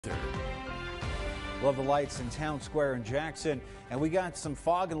Love the lights in Town Square in Jackson, and we got some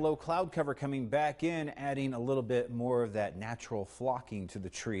fog and low cloud cover coming back in, adding a little bit more of that natural flocking to the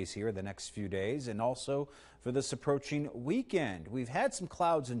trees here the next few days, and also for this approaching weekend. We've had some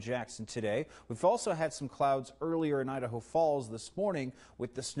clouds in Jackson today. We've also had some clouds earlier in Idaho Falls this morning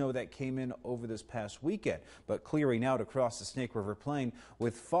with the snow that came in over this past weekend, but clearing out across the Snake River Plain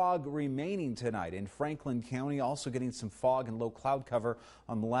with fog remaining tonight in Franklin County. Also getting some fog and low cloud cover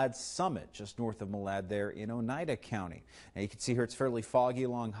on Mladd Summit, just north of Mladd there in Oneida County. Now you can see here it's fairly foggy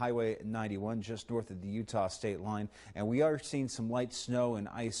along Highway 91 just north of the Utah state line, and we are seeing some light snow and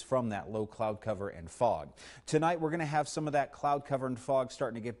ice from that low cloud cover and fog. Tonight we're going to have some of that cloud cover and fog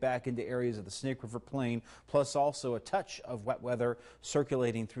starting to get back into areas of the Snake River Plain, plus also a touch of wet weather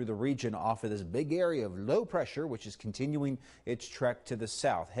circulating through the region off of this big area of low pressure, which is continuing its trek to the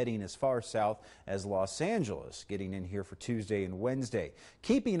south, heading as far south as Los Angeles, getting in here for Tuesday and Wednesday.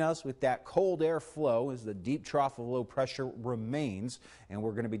 Keeping us with that cold air flow as the deep trough of low pressure remains, and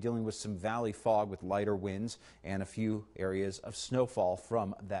we're going to be dealing with some valley fog with lighter winds and a few areas of snowfall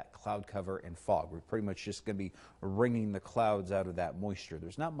from that cloud cover and fog. We're pretty much just going to be wringing the clouds out of that moisture.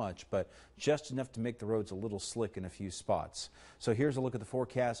 There's not much, but just enough to make the roads a little slick in a few spots. So here's a look at the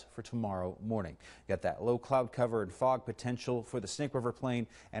forecast for tomorrow morning. Got that low cloud cover and fog potential for the Snake River Plain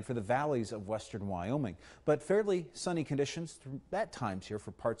and for the valleys of western Wyoming, but fairly sunny conditions at times here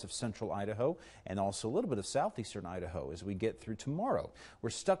for parts of central Idaho and also a little bit of southeastern Idaho as we get through tomorrow.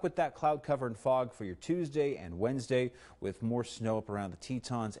 We're stuck with that cloud cover and fog for your Tuesday and Wednesday, with more snow up around the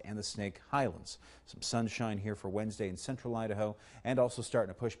Tetons and the Snake Highlands. Some sunshine here for Wednesday in central Idaho, and also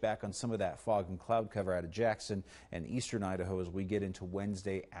starting to push back on some of that fog and cloud cover out of Jackson and eastern Idaho as we get into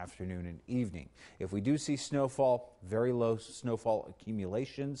Wednesday afternoon and evening. If we do see snowfall, very low snowfall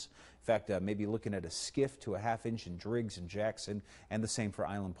accumulations. In fact, maybe looking at a skiff to a half-inch in Driggs and Jackson, and the same for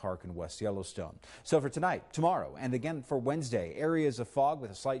Island Park and West Yellowstone. So for tonight, tomorrow, and again for Wednesday, areas of fog with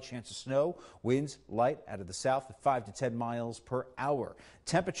a slight chance of snow. Winds light out of the south at 5 to 10 miles per hour.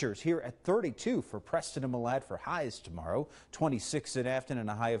 Temperatures here at 32 for Preston and Mladd for highs tomorrow, 26 in Afton and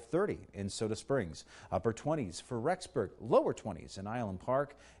a high of 30 in Soda Springs. Upper 20s for Rexburg, lower 20s in Island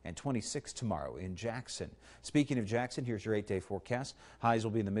Park, and 26 tomorrow in Jackson. Speaking of Jackson, here's your 8-day forecast. Highs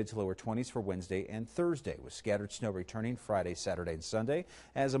will be in the mid to lower 20s for Wednesday and Thursday, with scattered snow returning Friday, Saturday, and Sunday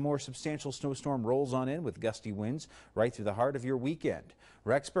as a more substantial snowstorm rolls on in with gusty winds right through the heart of your weekend.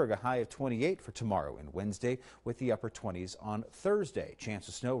 Rexburg, a high of 28 for tomorrow and Wednesday, with the upper 20s on Thursday. Chance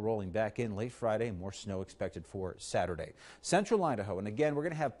of snow rolling back in late Friday, more snow expected for Saturday. Central Idaho, and again, we're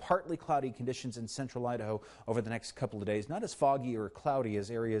going to have partly cloudy conditions in central Idaho over the next couple of days. Not as foggy or cloudy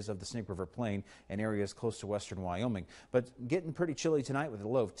as areas of the Snake River Plain and areas close to western Wyoming, but getting pretty chilly tonight with a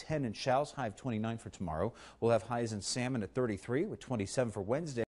low of 10 in Shouse, high of 29 for tomorrow. We'll have highs in Salmon at 33 with 27 for Wednesday.